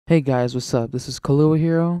Hey guys, what's up? This is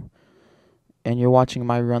KkahluaHero, and you're watching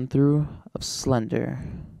my run-through of Slender,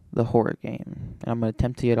 the horror game. And I'm going to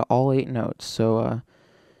attempt to get all 8 notes, so,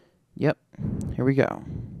 yep, here we go.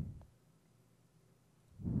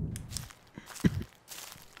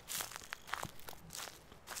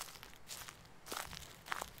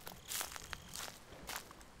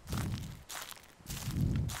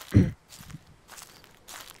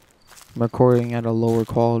 I'm recording at a lower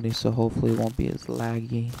quality, so hopefully it won't be as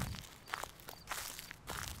laggy.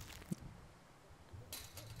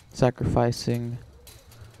 Sacrificing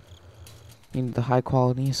the high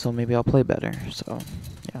quality, so maybe I'll play better, so,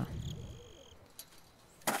 yeah.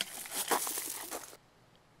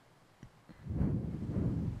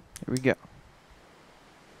 Here we go.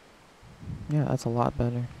 Yeah, that's a lot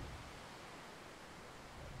better.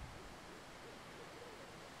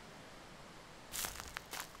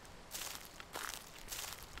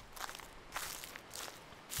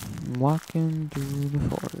 Walking through the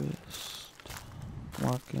forest.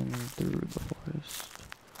 Walking through the forest.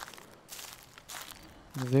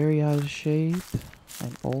 Very out of shape.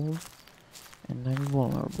 I'm old. And I'm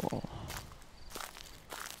vulnerable.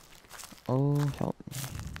 Oh, help me.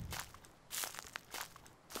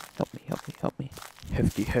 Help me, help me, help me.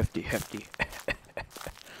 Hefty, hefty, hefty.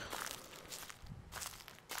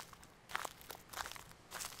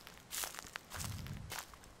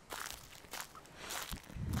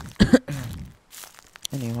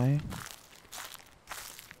 Anyway.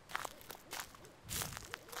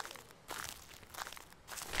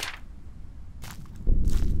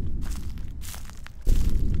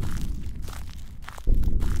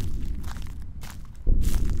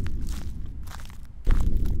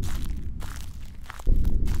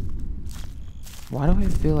 Why do I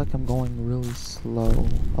feel like I'm going really slow?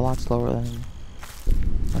 A lot slower than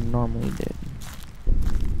I normally did.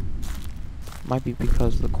 Might be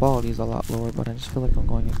because the quality is a lot lower, but I just feel like I'm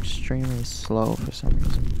going extremely slow for some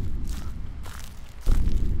reason.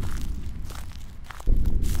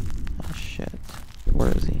 Oh shit.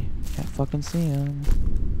 Where is he? Can't fucking see him.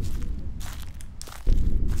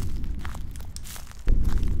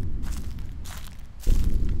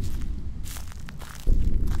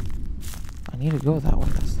 I need to go that way,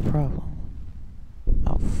 that's the problem.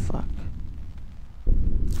 Oh fuck.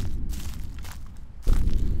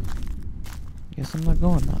 Guess I'm not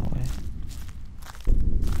going that way.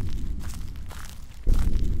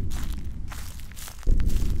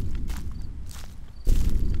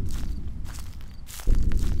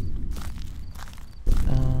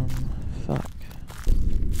 Fuck.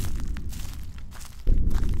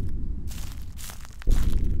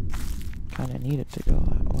 Kinda needed to go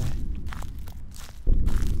that way.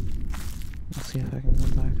 Let's see if I can go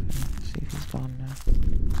back there. See if he's gone now.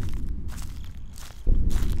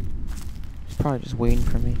 He's probably just waiting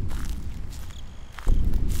for me.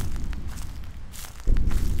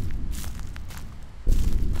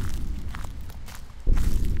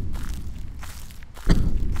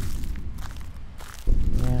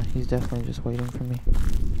 Yeah, he's definitely just waiting for me.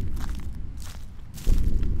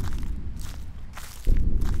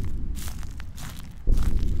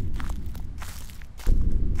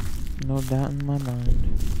 No doubt in my mind.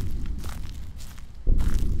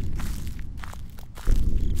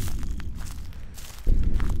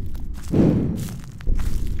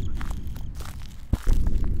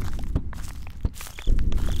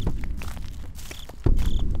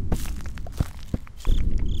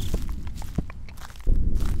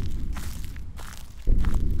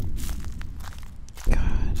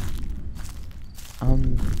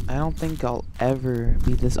 I don't think I'll ever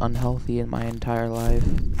be this unhealthy in my entire life.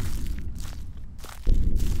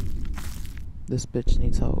 This bitch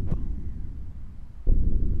needs hope. And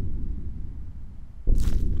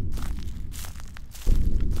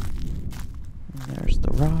there's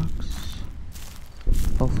the rocks.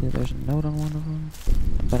 Hopefully there's a note on one of them.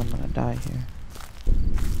 I bet I'm gonna die here.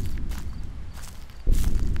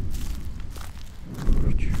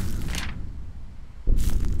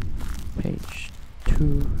 Page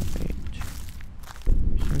 2 of 8.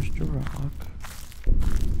 There's the rock.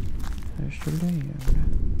 There's the land.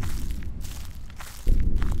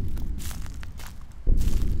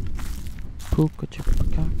 Pooka chicka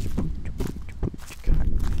cock, pooch pooch cock.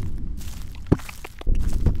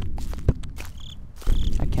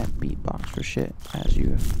 I can't beatbox for shit, as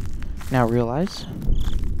you now realize.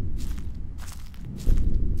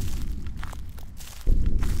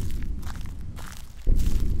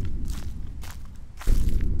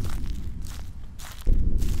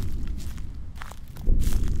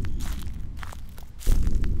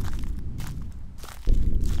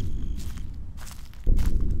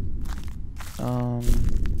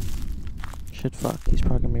 Shit, fuck. He's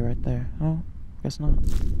probably gonna be right there. Oh, guess not.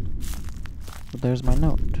 But there's my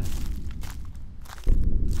note.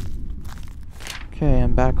 Okay,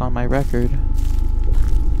 I'm back on my record.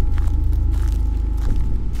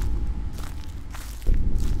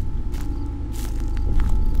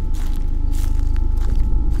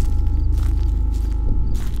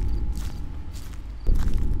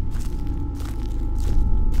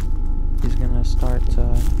 He's gonna start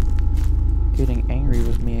getting angry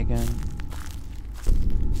with me again.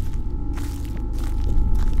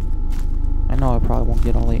 I know I probably won't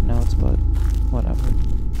get all 8 notes, but whatever.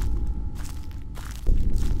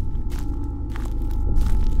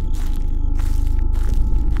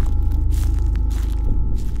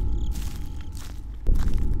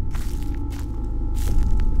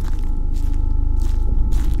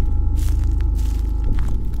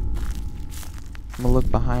 I'm gonna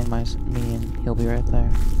look behind me and he'll be right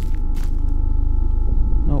there.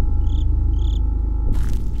 Nope.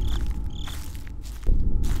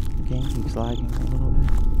 The game keeps lagging a little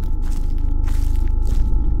bit.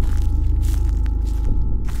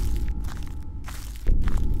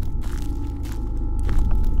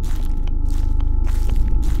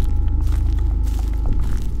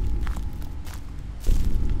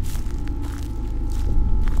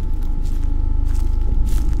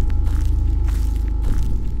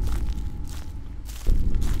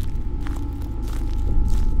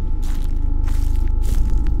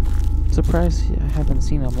 Surprised I haven't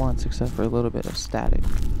seen him once except for a little bit of static.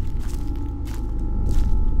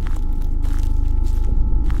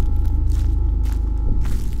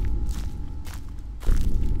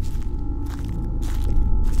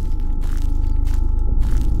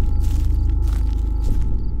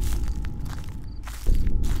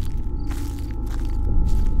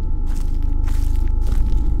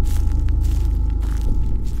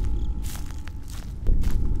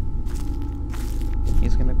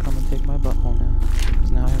 He's gonna come and take my butthole now.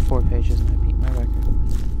 Because now I have 4 pages and I beat my record.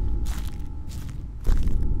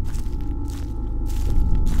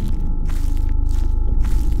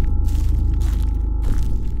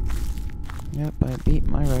 Yep, I beat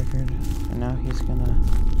my record. And now he's gonna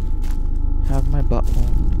have my butthole.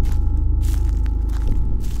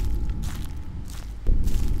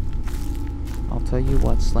 I'll tell you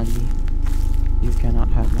what, Slendy. You cannot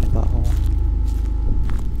have my butthole.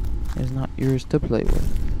 It is not yours to play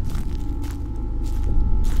with.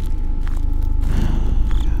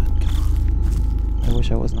 God, come on. I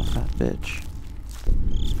wish I wasn't a fat bitch.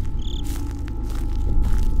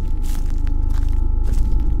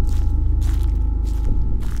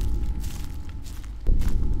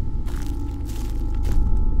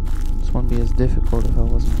 This wouldn't be as difficult if I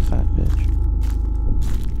wasn't a fat bitch.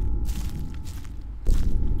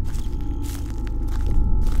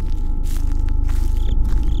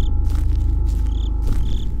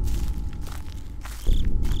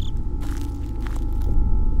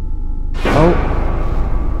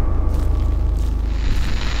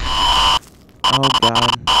 Oh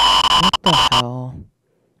god. What the hell?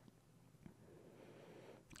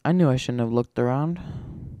 I knew I shouldn't have looked around.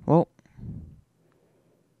 Well.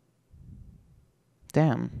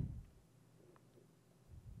 Damn.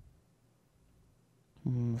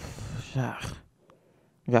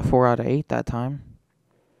 I got 4 out of 8 that time.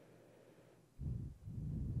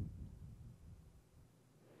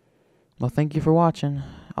 Well, thank you for watching.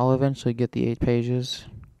 I'll eventually get the 8 pages.